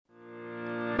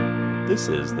This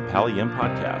is the Palliative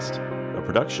podcast, a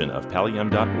production of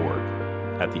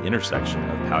Palliative.org at the intersection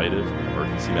of palliative and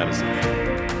emergency medicine.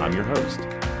 I'm your host,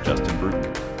 Justin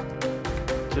Bruton.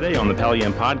 Today on the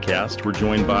Palliative podcast, we're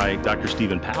joined by Dr.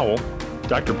 Stephen Powell.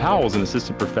 Dr. Powell is an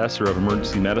assistant professor of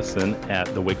emergency medicine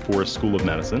at the Wake Forest School of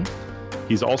Medicine.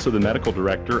 He's also the medical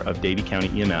director of Davie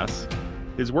County EMS.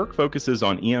 His work focuses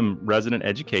on EM resident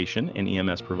education and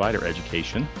EMS provider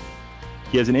education.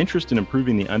 He has an interest in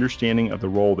improving the understanding of the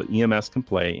role that EMS can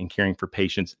play in caring for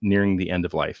patients nearing the end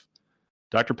of life.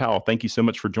 Dr. Powell, thank you so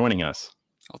much for joining us.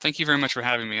 Well, thank you very much for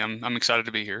having me. I'm excited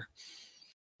to be here.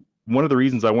 One of the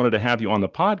reasons I wanted to have you on the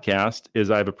podcast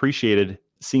is I've appreciated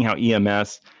seeing how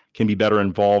EMS can be better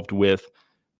involved with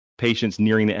patients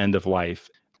nearing the end of life.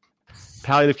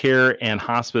 Palliative care and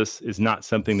hospice is not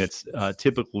something that's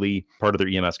typically part of their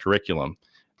EMS curriculum.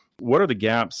 What are the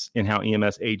gaps in how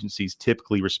EMS agencies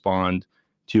typically respond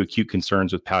to acute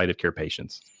concerns with palliative care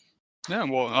patients? Yeah,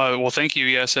 well, thank you.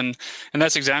 Yes, and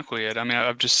that's exactly it. I mean,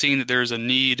 I've just seen that there's a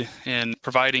need in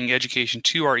providing education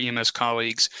to our EMS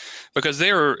colleagues because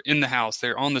they're in the house,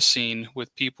 they're on the scene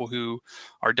with people who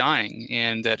are dying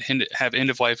and that have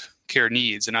end-of-life care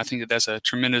needs. And I think that that's a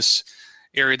tremendous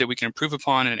area that we can improve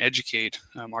upon and educate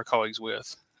our colleagues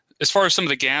with. As far as some of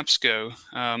the gaps go,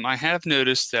 I have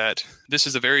noticed that this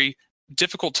is a very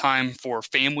difficult time for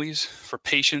families, for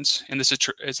patients, and this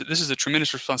is a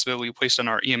tremendous responsibility placed on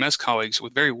our EMS colleagues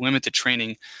with very limited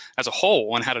training as a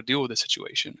whole on how to deal with the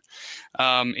situation.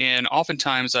 And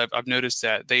oftentimes I've noticed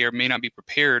that they may not be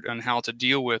prepared on how to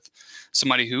deal with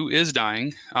somebody who is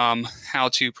dying, how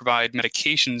to provide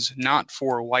medications not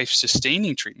for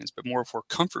life-sustaining treatments, but more for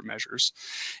comfort measures,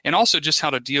 and also just how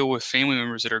to deal with family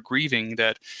members that are grieving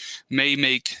that may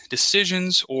make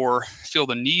decisions or feel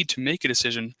the need to make a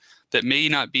decision that may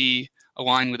not be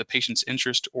aligned with the patient's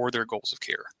interest or their goals of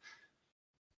care.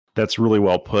 That's really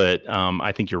well put.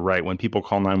 I think you're right. When people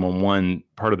call 911,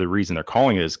 part of the reason they're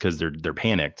calling it is because they're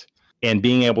panicked. And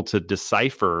being able to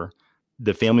decipher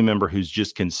the family member who's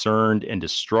just concerned and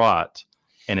distraught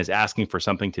and is asking for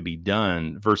something to be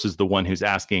done versus the one who's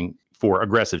asking for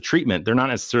aggressive treatment, they're not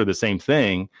necessarily the same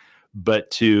thing, but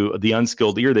to the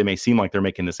unskilled ear, they may seem like they're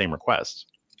making the same request.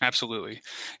 Absolutely.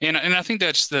 And I think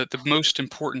that's the most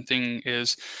important thing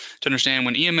is to understand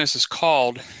when EMS is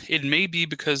called, it may be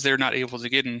because they're not able to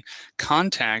get in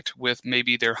contact with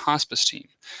maybe their hospice team.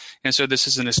 And so this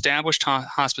is an established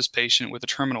hospice patient with a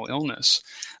terminal illness.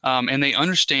 And they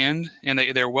understand and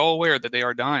they're well aware that they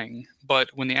are dying. But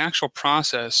when the actual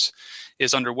process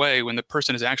is underway, when the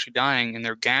person is actually dying and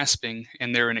they're gasping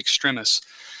and they're in extremis,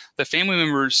 the family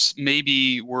members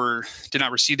maybe did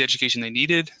not receive the education they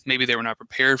needed. Maybe they were not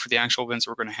prepared for the actual events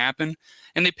that were going to happen,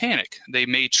 and they panic. They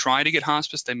may try to get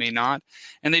hospice, they may not,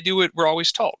 and they do what we're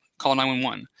always taught: call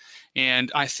 911.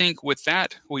 And I think with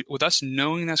that, with us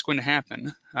knowing that's going to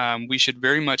happen, we should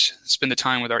very much spend the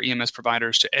time with our EMS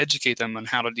providers to educate them on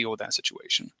how to deal with that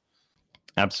situation.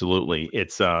 Absolutely,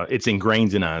 it's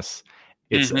ingrained in us.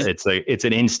 It's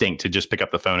an instinct to just pick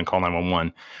up the phone and call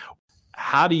 911.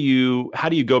 How do you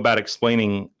go about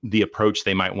explaining the approach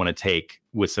they might want to take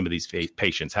with some of these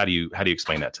patients? How do you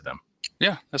explain that to them?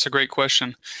 Yeah, that's a great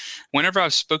question. Whenever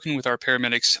I've spoken with our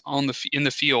paramedics in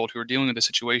the field who are dealing with the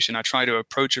situation, I try to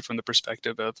approach it from the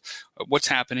perspective of what's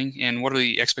happening and what are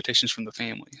the expectations from the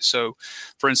family. So,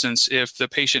 for instance, if the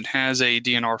patient has a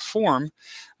DNR form,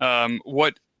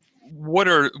 for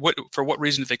what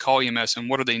reason did they call EMS and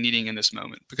what are they needing in this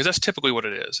moment? Because that's typically what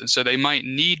it is. And so they might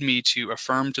need me to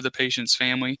affirm to the patient's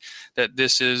family that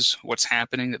this is what's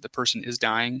happening, that the person is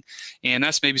dying. And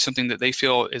that's maybe something that they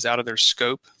feel is out of their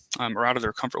scope or out of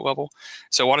their comfort level.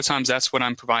 So a lot of times that's what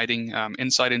I'm providing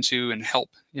insight into and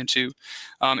help into.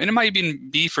 And it might even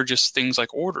be for just things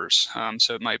like orders.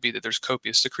 So it might be that there's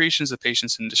copious secretions, the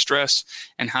patient's in distress,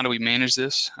 and how do we manage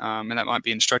this? And that might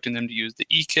be instructing them to use the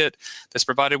e-kit that's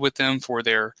provided with them for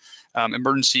their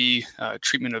emergency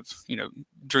treatment of,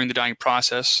 during the dying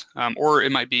process. Or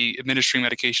it might be administering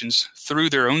medications through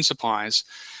their own supplies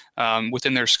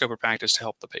within their scope of practice to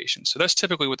help the patient. So that's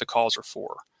typically what the calls are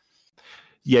for.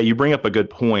 Yeah, you bring up a good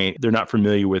point. They're not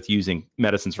familiar with using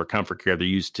medicines for comfort care. They're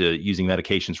used to using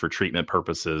medications for treatment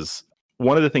purposes.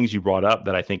 One of the things you brought up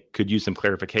that I think could use some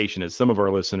clarification is some of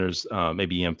our listeners,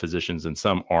 maybe EM physicians, and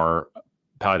some are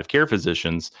palliative care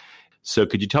physicians. So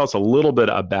could you tell us a little bit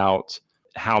about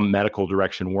how medical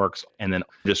direction works and then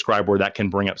describe where that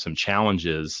can bring up some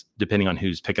challenges depending on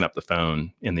who's picking up the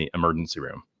phone in the emergency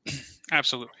room?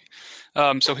 Absolutely.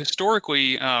 So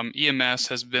historically, EMS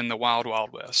has been the wild,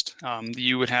 wild west.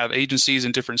 You would have agencies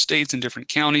in different states and different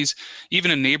counties, even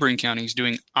in neighboring counties,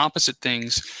 doing opposite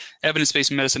things,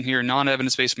 evidence-based medicine here,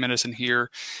 non-evidence-based medicine here,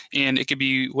 and it could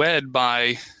be led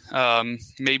by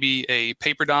maybe a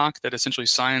paper doc that essentially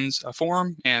signs a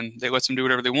form and they let them do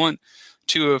whatever they want,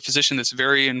 to a physician that's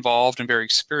very involved and very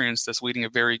experienced that's leading a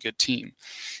very good team.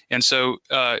 And so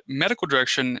medical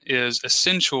direction is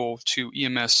essential to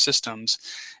EMS systems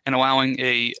and allowing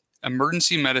a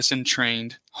emergency medicine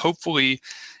trained, hopefully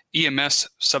EMS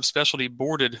subspecialty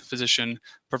boarded physician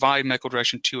provide medical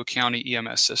direction to a county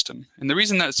EMS system. And the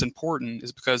reason that's important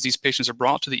is because these patients are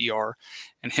brought to the ER,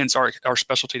 and hence our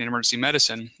specialty in emergency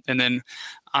medicine. And then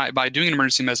by doing an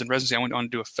emergency medicine residency, I went on to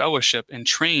do a fellowship and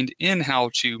trained in how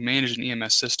to manage an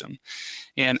EMS system.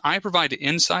 And I provide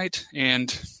insight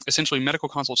and essentially medical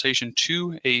consultation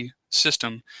to a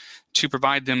system to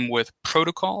provide them with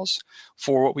protocols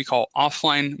for what we call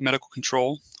offline medical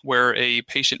control, where a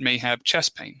patient may have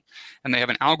chest pain, and they have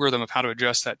an algorithm of how to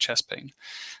address that chest pain.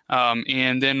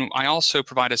 And then I also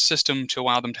provide a system to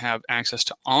allow them to have access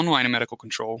to online medical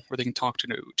control, where they can talk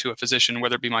to a physician,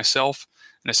 whether it be myself,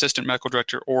 an assistant medical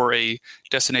director, or a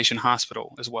destination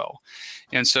hospital as well.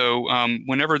 And so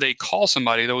whenever they call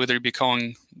somebody, they'll either be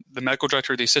calling the medical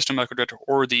director, the assistant medical director,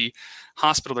 or the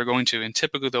hospital they're going to, and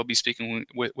typically they'll be speaking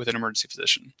with an emergency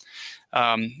physician.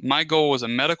 My goal as a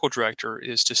medical director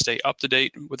is to stay up to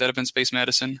date with evidence-based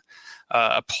medicine,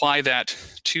 apply that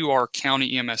to our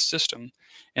county EMS system,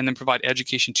 and then provide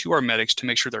education to our medics to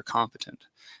make sure they're competent.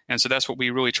 And so that's what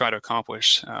we really try to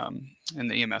accomplish in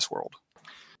the EMS world.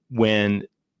 When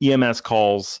EMS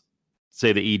calls,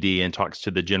 say, the ED and talks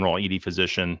to the general ED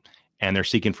physician, and they're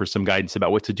seeking for some guidance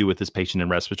about what to do with this patient in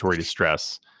respiratory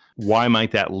distress, why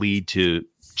might that lead to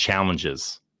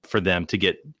challenges for them to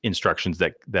get instructions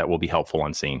that will be helpful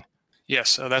on scene?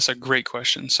 Yes, that's a great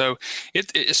question. So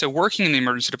it's working in the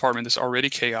emergency department that's already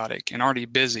chaotic and already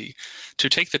busy. To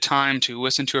take the time to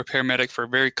listen to a paramedic for a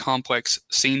very complex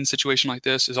scene situation like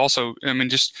this is also,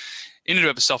 just in and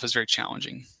of itself is very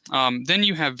challenging. Then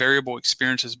you have variable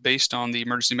experiences based on the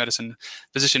emergency medicine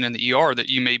physician in the ER that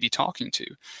you may be talking to.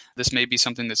 This may be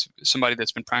somebody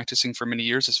that's been practicing for many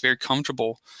years, that's very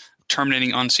comfortable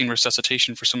terminating unseen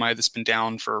resuscitation for somebody that's been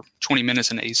down for 20 minutes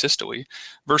in asystole,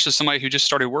 versus somebody who just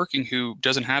started working who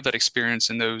doesn't have that experience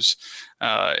and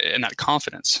that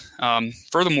confidence.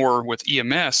 Furthermore, with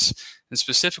EMS and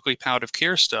specifically palliative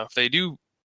care stuff, they do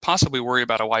possibly worry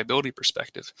about a liability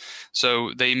perspective.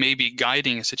 So they may be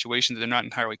guiding a situation that they're not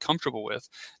entirely comfortable with,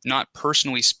 not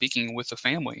personally speaking with the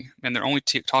family, and they're only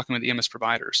talking with the EMS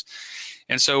providers.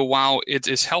 And so while it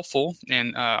is helpful,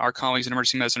 and our colleagues in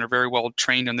emergency medicine are very well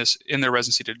trained in this in their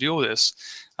residency to deal with this,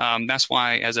 that's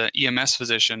why as an EMS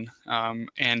physician,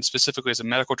 and specifically as a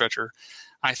medical director,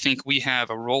 I think we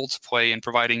have a role to play in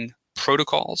providing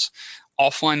protocols,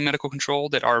 offline medical control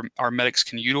that our medics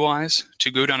can utilize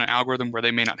to go down an algorithm where they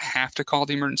may not have to call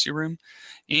the emergency room,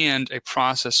 and a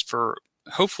process for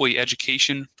hopefully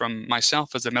education from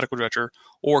myself as the medical director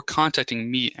or contacting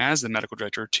me as the medical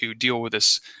director to deal with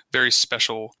this very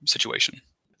special situation.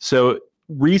 So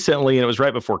recently, and it was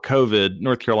right before COVID,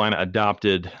 North Carolina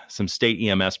adopted some state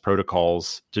EMS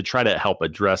protocols to try to help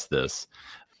address this.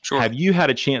 Sure. Have you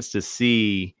had a chance to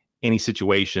see any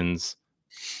situations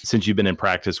since you've been in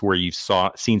practice where you've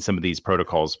seen some of these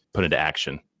protocols put into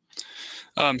action?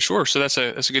 Sure. So that's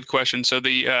a good question. So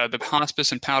the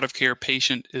hospice and palliative care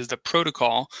patient is the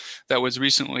protocol that was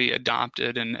recently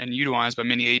adopted and utilized by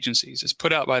many agencies. It's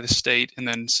put out by the state, and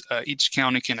then each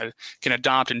county can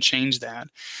adopt and change that.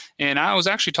 And I was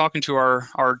actually talking to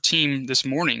our team this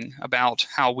morning about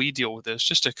how we deal with this,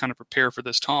 just to kind of prepare for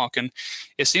this talk. And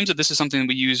it seems that this is something that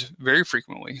we use very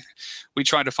frequently. We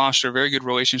try to foster a very good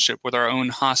relationship with our own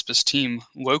hospice team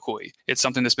locally. It's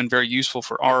something that's been very useful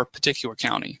for our particular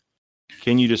county.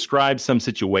 Can you describe some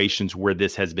situations where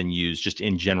this has been used, just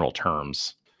in general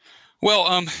terms?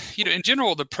 Well, in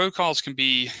general, the protocols can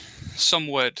be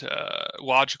somewhat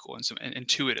logical and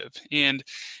intuitive. And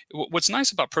what's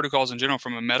nice about protocols in general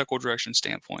from a medical direction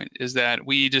standpoint is that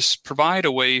we just provide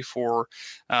a way for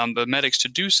the medics to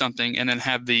do something and then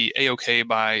have the A-OK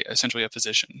by essentially a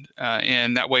physician.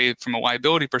 And that way, from a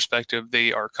liability perspective,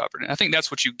 they are covered. And I think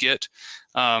that's what you get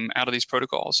out of these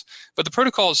protocols. But the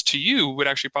protocols to you would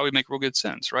actually probably make real good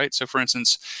sense, right? So for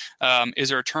instance, is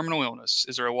there a terminal illness?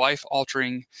 Is there a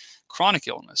life-altering chronic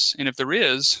illness? And if there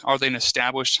is, are they an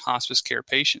established hospice care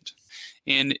patient?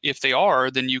 And if they are,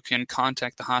 then you can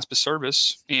contact the hospice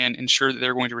service and ensure that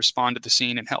they're going to respond to the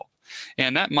scene and help.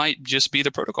 And that might just be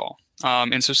the protocol.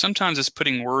 And so sometimes it's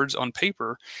putting words on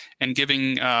paper and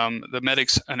giving the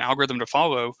medics an algorithm to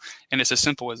follow, and it's as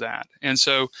simple as that. And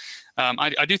so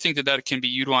I do think that can be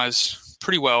utilized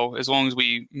pretty well as long as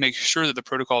we make sure that the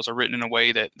protocols are written in a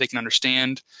way that they can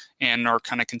understand and are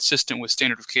kind of consistent with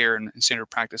standard of care and standard of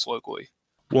practice locally.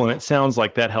 Well, and it sounds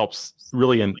like that helps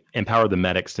really empower the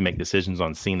medics to make decisions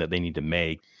on scene that they need to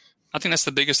make. I think that's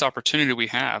the biggest opportunity we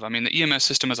have. I mean, the EMS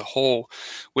system as a whole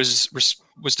was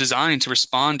designed to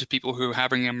respond to people who are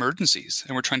having emergencies,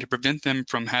 and we're trying to prevent them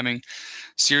from having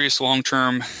serious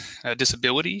long-term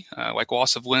disability, like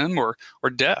loss of limb or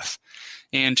death.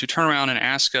 And to turn around and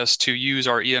ask us to use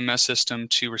our EMS system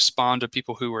to respond to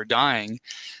people who are dying,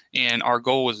 and our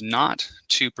goal is not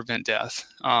to prevent death.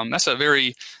 That's a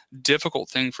very difficult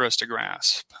thing for us to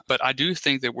grasp. But I do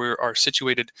think that we are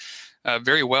situated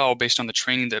very well based on the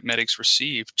training that medics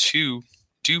receive to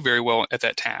do very well at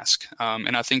that task.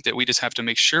 And I think that we just have to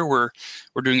make sure we're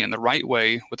doing it in the right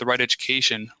way, with the right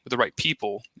education, with the right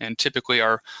people. And typically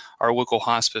our local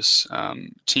hospice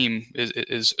team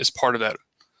is part of that.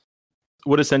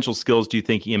 What essential skills do you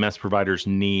think EMS providers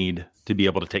need to be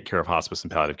able to take care of hospice and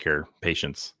palliative care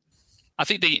patients? I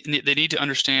think they need to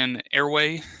understand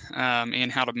airway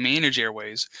and how to manage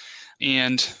airways.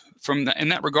 And in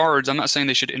that regards, I'm not saying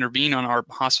they should intervene on our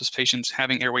hospice patients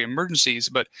having airway emergencies,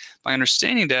 but by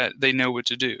understanding that, they know what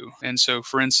to do. And so,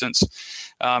 for instance,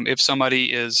 if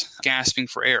somebody is gasping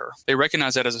for air, they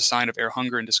recognize that as a sign of air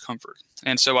hunger and discomfort.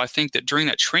 And so I think that during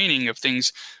that training of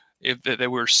things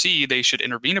that they should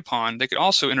intervene upon, they could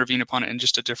also intervene upon it in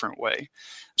just a different way.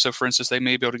 So, for instance, they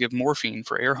may be able to give morphine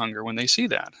for air hunger when they see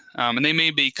that. And they may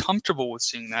be comfortable with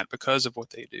seeing that because of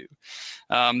what they do.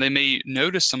 They may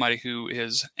notice somebody who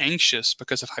is anxious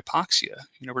because of hypoxia.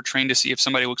 We're trained to see if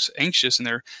somebody looks anxious and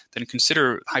then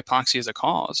consider hypoxia as a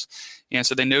cause. And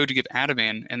so they know to give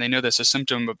Ativan, and they know that's a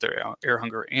symptom of their air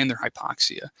hunger and their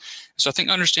hypoxia. So I think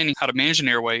understanding how to manage an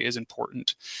airway is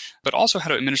important, but also how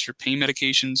to administer pain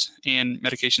medications and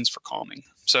medications for calming.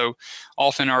 So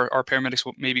often our paramedics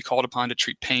may be called upon to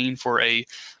treat pain for a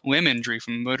limb injury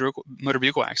from a motor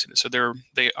vehicle accident. So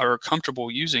they are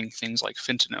comfortable using things like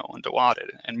fentanyl and Dilaudid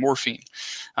and morphine.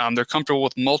 They're comfortable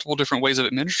with multiple different ways of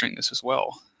administering this as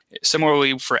well.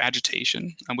 Similarly, for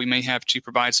agitation, we may have to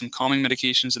provide some calming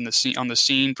medications on the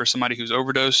scene for somebody who's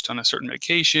overdosed on a certain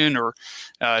medication or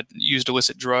used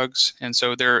illicit drugs. And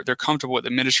so they're comfortable with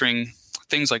administering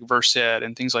things like Versed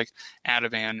and things like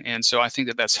Ativan. And so I think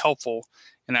that that's helpful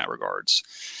in that regards.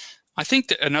 I think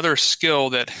that another skill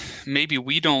that maybe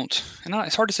we don't, and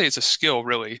it's hard to say it's a skill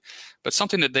really, but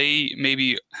something that they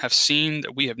maybe have seen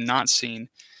that we have not seen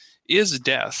is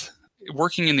death.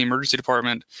 Working in the emergency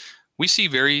department, we see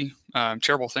very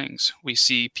terrible things. We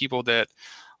see people that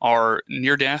are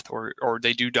near death or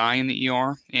they do die in the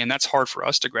ER, and that's hard for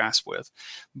us to grasp with.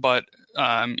 But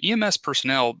EMS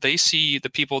personnel, they see the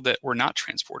people that were not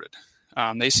transported.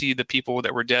 They see the people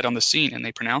that were dead on the scene, and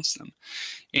they pronounce them.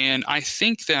 And I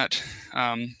think that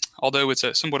although it's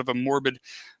somewhat of a morbid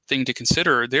thing to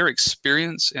consider, their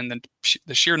experience and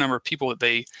the sheer number of people that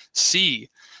they see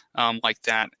like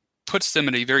that puts them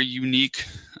in a very unique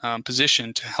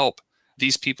position to help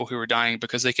these people who are dying,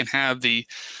 because they can have the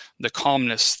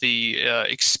calmness, the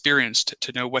experience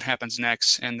to know what happens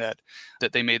next, and that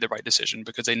they made the right decision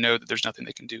because they know that there's nothing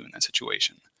they can do in that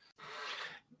situation.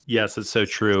 Yes, it's so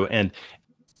true. And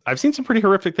I've seen some pretty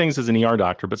horrific things as an ER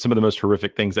doctor, but some of the most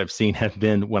horrific things I've seen have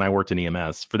been when I worked in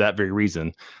EMS for that very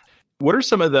reason. What are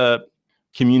some of the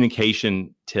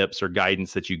communication tips or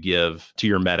guidance that you give to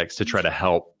your medics to try to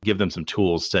help give them some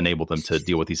tools to enable them to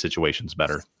deal with these situations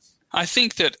better? I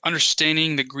think that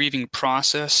understanding the grieving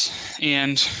process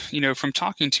and, from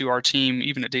talking to our team,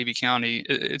 even at Davie County,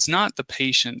 it's not the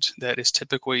patient that is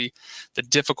typically the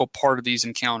difficult part of these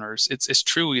encounters. It's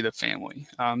truly the family.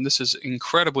 This is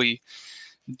incredibly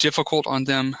difficult on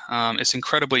them. It's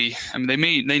incredibly, they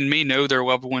may know their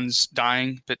loved ones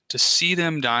dying, but to see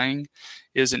them dying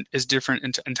is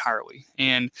different entirely.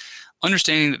 And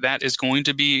understanding that is going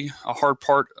to be a hard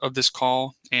part of this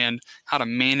call, and how to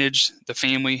manage the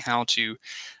family, how to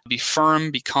be firm,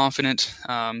 be confident,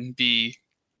 be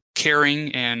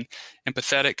caring and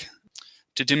empathetic,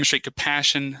 to demonstrate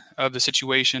compassion of the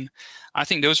situation. I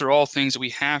think those are all things that we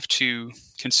have to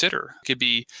consider. It could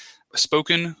be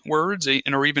spoken words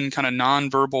or even kind of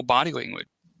nonverbal body language.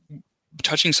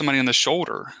 Touching somebody on the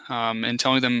shoulder and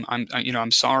telling them,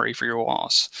 I'm sorry for your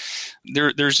loss.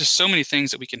 There's just so many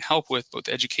things that we can help with, both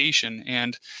education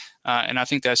and I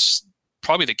think that's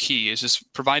probably the key, is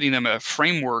just providing them a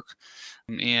framework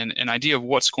and an idea of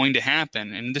what's going to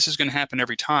happen. And this is going to happen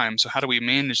every time. So how do we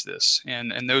manage this?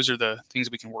 And those are the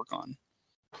things we can work on.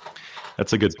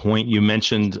 That's a good point. You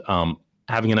mentioned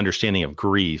having an understanding of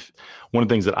grief. One of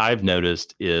the things that I've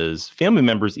noticed is family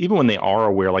members, even when they are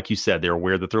aware, like you said, they're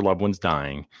aware that their loved one's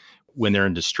dying, when they're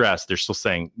in distress, they're still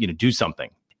saying, do something.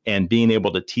 And being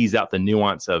able to tease out the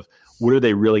nuance of what are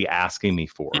they really asking me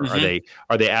for? Mm-hmm.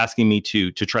 Are they asking me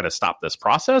to try to stop this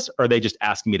process? Or are they just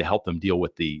asking me to help them deal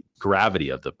with the gravity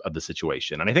of the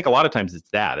situation? And I think a lot of times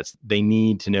it's they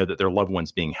need to know that their loved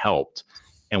one's being helped.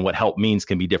 And what help means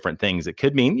can be different things. It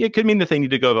could mean that they need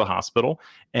to go to the hospital,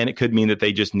 and it could mean that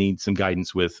they just need some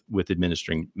guidance with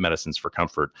administering medicines for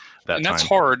comfort. And that's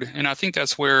hard. And I think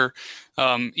that's where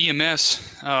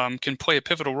EMS can play a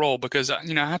pivotal role, because I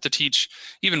have to teach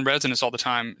even residents all the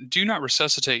time. Do not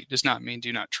resuscitate does not mean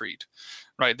do not treat.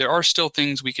 Right. There are still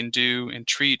things we can do and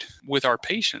treat with our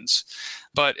patients.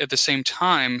 But at the same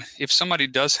time, if somebody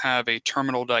does have a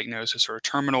terminal diagnosis or a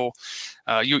terminal,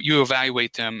 you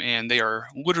evaluate them and they are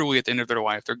literally at the end of their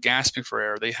life. They're gasping for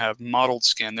air. They have mottled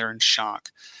skin. They're in shock.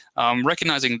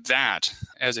 Recognizing that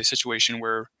as a situation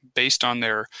where, based on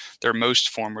their most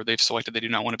form, where they've selected they do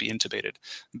not want to be intubated,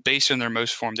 based on their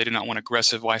most form, they do not want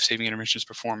aggressive life-saving interventions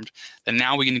performed, then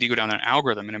now we need to go down an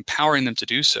algorithm and empowering them to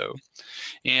do so.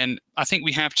 And I think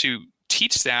we have to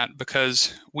teach that,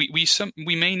 because we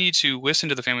may need to listen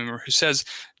to the family member who says,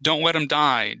 don't let them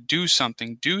die, do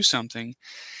something.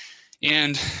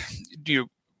 And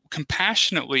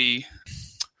compassionately,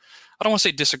 I don't want to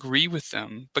say disagree with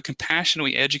them, but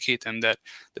compassionately educate them that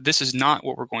this is not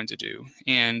what we're going to do.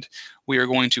 And we are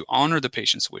going to honor the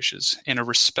patient's wishes in a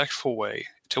respectful way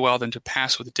to allow them to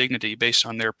pass with dignity based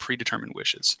on their predetermined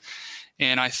wishes.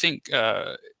 And I think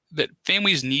that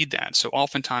families need that. So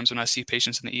oftentimes when I see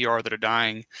patients in the ER that are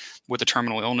dying with a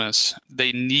terminal illness,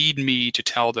 they need me to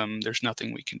tell them there's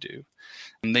nothing we can do.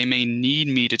 And they may need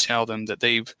me to tell them that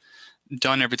they've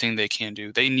done everything they can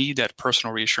do. They need that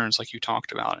personal reassurance like you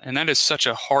talked about. And that is such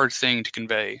a hard thing to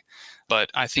convey.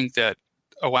 But I think that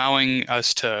allowing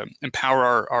us to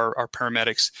empower our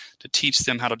paramedics to teach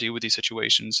them how to deal with these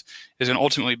situations is going to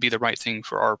ultimately be the right thing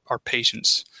for our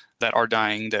patients that are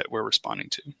dying that we're responding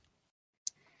to.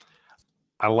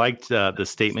 I liked the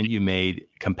statement you made,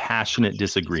 compassionate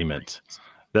disagreement.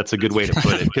 That's a good way to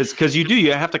put it, because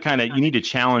you have to you need to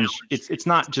challenge. It's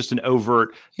not just an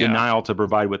overt denial to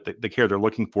provide what the care they're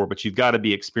looking for, but you've got to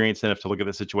be experienced enough to look at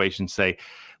the situation and say,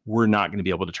 we're not going to be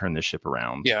able to turn this ship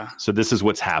around. Yeah. So this is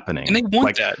what's happening. And they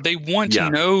want that. They want to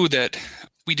know that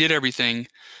we did everything.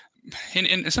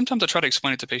 And sometimes I try to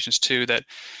explain it to patients too, that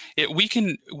we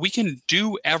can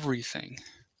do everything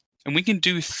and we can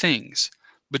do things,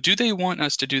 but do they want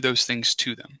us to do those things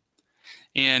to them?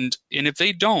 And if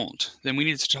they don't, then we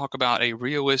need to talk about a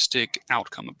realistic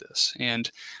outcome of this. And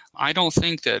I don't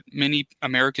think that many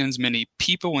Americans, many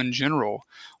people in general,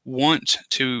 want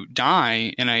to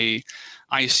die in a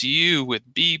ICU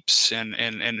with beeps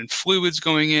and fluids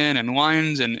going in and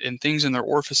lines and things in their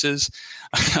orifices.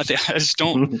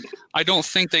 I don't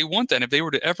think they want that. If they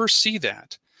were to ever see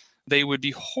that, they would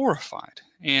be horrified.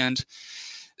 And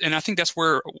I think that's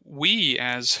where we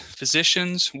as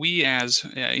physicians, we as,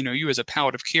 you as a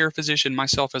palliative care physician,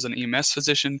 myself as an EMS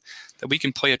physician, that we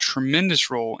can play a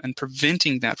tremendous role in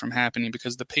preventing that from happening,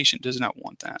 because the patient does not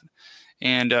want that.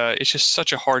 And it's just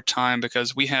such a hard time,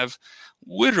 because we have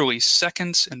literally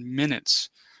seconds and minutes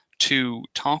to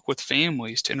talk with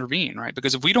families to intervene, right?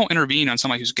 Because if we don't intervene on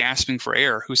somebody who's gasping for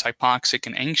air, who's hypoxic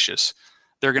and anxious,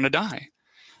 they're going to die.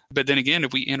 But then again,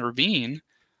 if we intervene,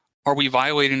 are we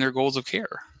violating their goals of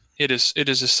care? It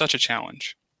is such a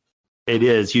challenge. It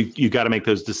is. You got to make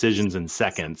those decisions in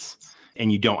seconds,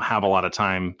 and you don't have a lot of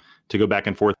time to go back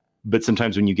and forth. But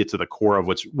sometimes when you get to the core of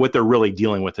what they're really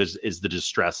dealing with is the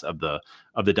distress of the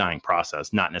dying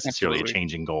process, not necessarily a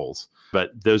change in goals.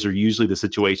 But those are usually the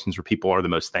situations where people are the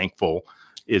most thankful,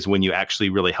 is when you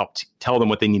actually really helped tell them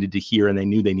what they needed to hear, and they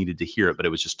knew they needed to hear it, but it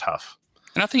was just tough.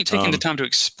 And I think taking the time to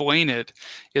explain it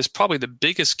is probably the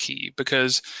biggest key,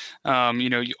 because,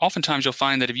 oftentimes you'll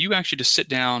find that if you actually just sit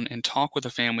down and talk with a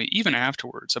family, even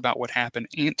afterwards, about what happened,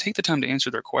 and take the time to answer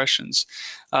their questions,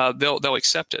 they'll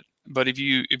accept it. But if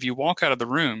you walk out of the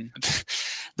room,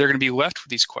 they're going to be left with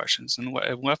these questions and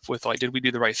left with, like, did we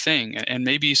do the right thing? And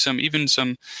maybe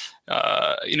maybe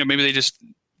they just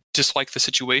dislike the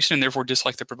situation and therefore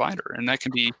dislike the provider, and that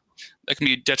can be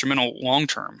detrimental long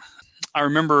term. I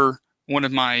remember one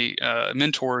of my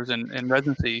mentors in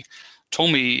residency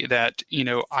told me that,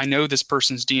 I know this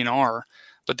person's DNR,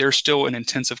 but they're still an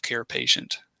intensive care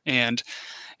patient. And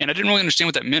I didn't really understand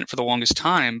what that meant for the longest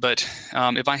time. But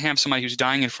if I have somebody who's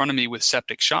dying in front of me with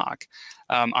septic shock,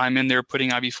 I'm in there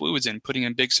putting IV fluids in, putting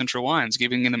in big central lines,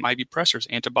 giving them IV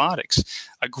pressors, antibiotics,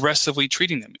 aggressively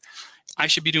treating them. I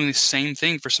should be doing the same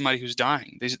thing for somebody who's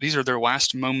dying. These are their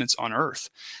last moments on earth.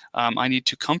 I need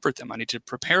to comfort them. I need to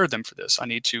prepare them for this. I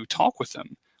need to talk with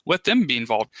them. Let them be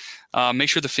involved. Make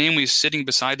sure the family is sitting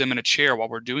beside them in a chair while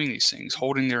we're doing these things,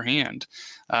 holding their hand,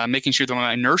 making sure that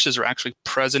my nurses are actually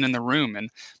present in the room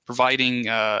and providing,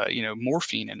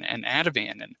 morphine and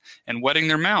Ativan and wetting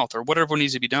their mouth or whatever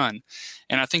needs to be done.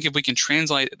 And I think if we can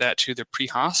translate that to the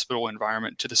pre-hospital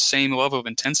environment to the same level of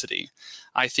intensity,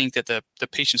 I think that the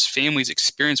patient's family's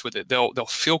experience with it, they'll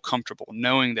feel comfortable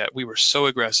knowing that we were so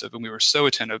aggressive and we were so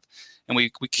attentive and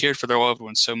we cared for their loved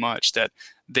ones so much that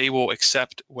they will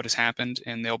accept what has happened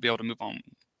and they'll be able to move on.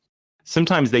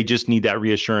 Sometimes they just need that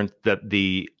reassurance that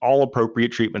the all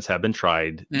appropriate treatments have been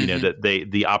tried, that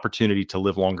the opportunity to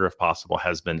live longer if possible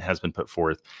has been put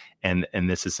forth. And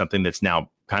this is something that's now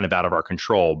kind of out of our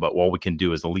control, but all we can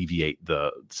do is alleviate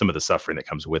some of the suffering that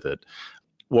comes with it.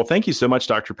 Well, thank you so much,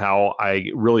 Dr. Powell. I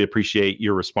really appreciate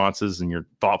your responses and your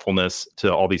thoughtfulness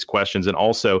to all these questions, and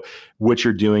also what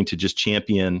you're doing to just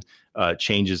champion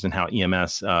changes in how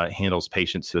EMS handles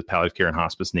patients with palliative care and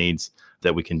hospice needs,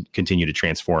 that we can continue to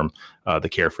transform the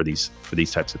care for these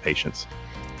types of patients.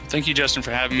 Thank you, Justin,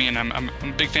 for having me, and I'm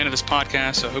a big fan of this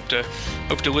podcast, so I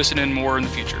hope to listen in more in the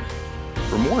future.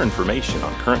 For more information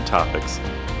on current topics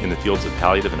in the fields of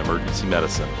palliative and emergency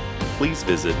medicine, please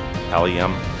visit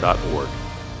palliative.org.